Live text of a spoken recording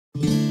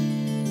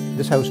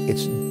This house,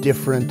 it's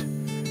different,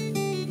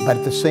 but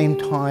at the same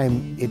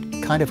time,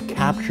 it kind of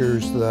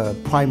captures the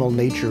primal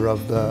nature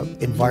of the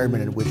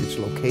environment in which it's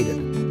located.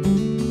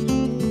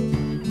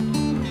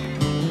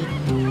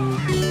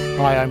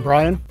 Hi, I'm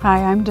Brian.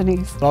 Hi, I'm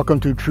Denise. Welcome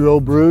to Trio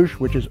Bruges,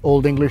 which is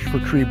Old English for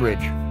tree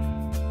bridge.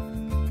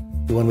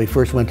 When we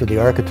first went to the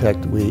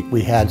architect,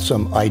 we had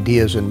some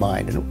ideas in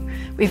mind.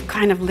 We've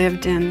kind of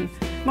lived in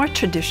more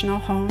traditional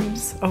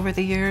homes over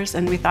the years,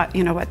 and we thought,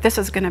 you know what, this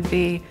is going to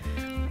be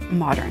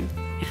modern.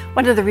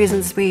 One of the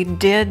reasons we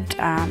did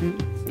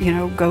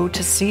go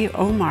to see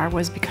Omar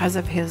was because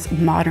of his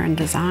modern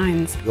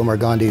designs. Omar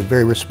Gandhi, a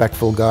very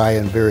respectful guy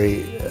and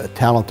very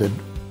talented.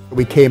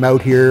 We came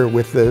out here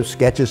with the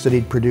sketches that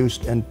he'd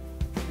produced and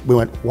we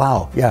went,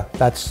 wow, yeah,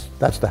 that's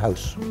the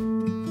house.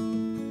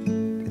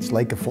 It's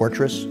like a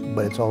fortress,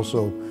 but it's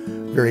also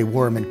very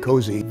warm and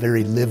cozy,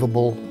 very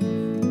livable.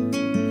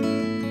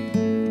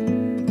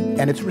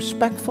 And it's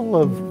respectful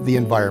of the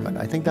environment.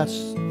 I think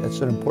that's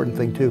an important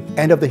thing too.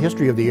 And of the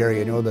history of the area.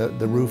 You know,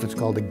 the roof, it's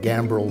called a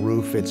gambrel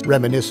roof. It's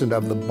reminiscent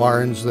of the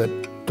barns that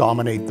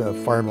dominate the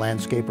farm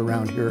landscape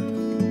around here.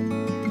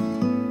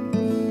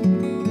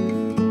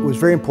 It was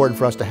very important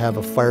for us to have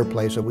a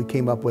fireplace, so we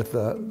came up with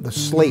the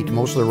slate.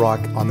 Most of the rock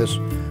on this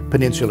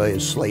peninsula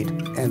is slate,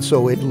 and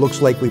so it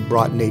looks like we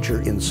brought nature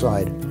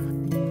inside.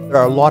 There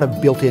are a lot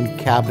of built-in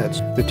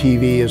cabinets. The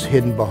TV is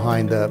hidden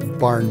behind the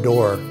barn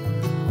door.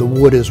 The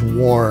wood is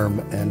warm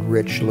and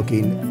rich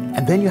looking.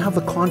 And then you have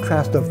the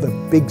contrast of the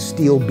big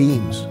steel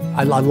beams.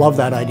 I love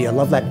that idea. I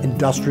love that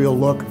industrial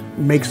look. It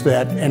makes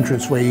that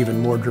entranceway even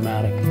more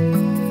dramatic.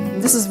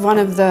 This is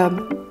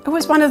it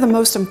was one of the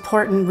most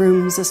important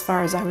rooms as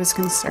far as I was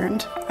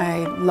concerned.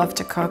 I love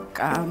to cook,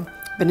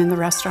 been in the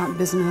restaurant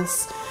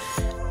business.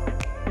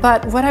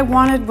 But what I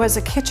wanted was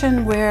a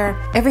kitchen where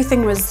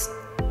everything was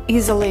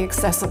easily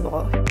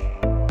accessible.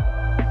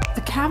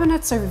 The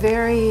cabinets are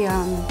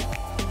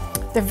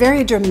they're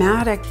very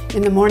dramatic.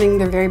 In the morning,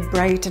 they're very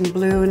bright and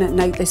blue, and at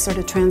night, they sort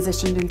of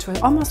transitioned into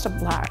almost a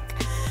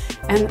black.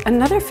 And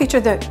another feature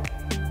that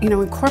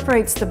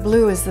incorporates the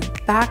blue is the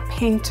back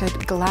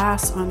painted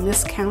glass on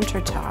this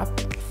countertop.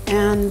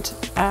 And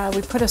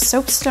we put a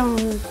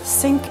soapstone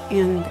sink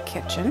in the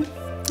kitchen.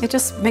 It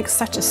just makes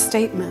such a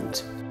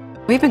statement.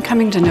 We've been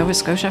coming to Nova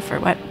Scotia for,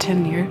 what,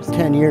 10 years?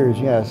 10 years,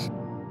 yes.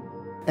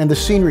 And the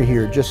scenery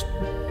here just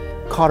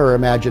caught our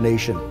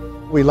imagination.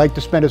 We like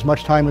to spend as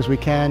much time as we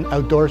can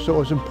outdoors, so it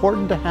was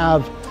important to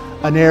have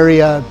an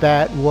area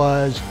that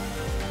was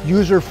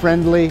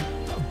user-friendly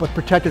but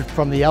protected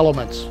from the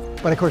elements.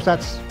 But of course,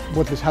 that's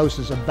what this house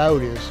is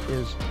about,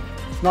 is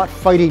not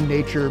fighting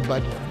nature,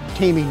 but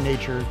taming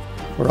nature.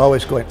 We're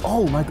always going,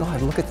 oh my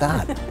God, look at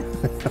that.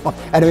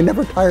 And we're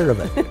never tired of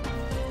it.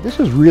 This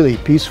is really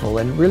peaceful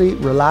and really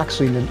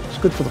relaxing, and it's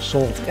good for the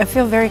soul. I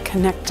feel very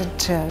connected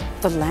to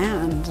the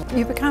land.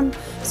 You become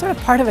sort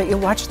of part of it. You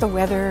watch the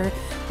weather,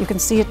 you can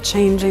see it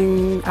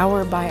changing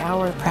hour by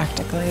hour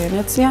practically, and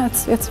it's an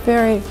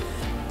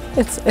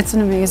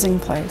amazing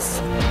place.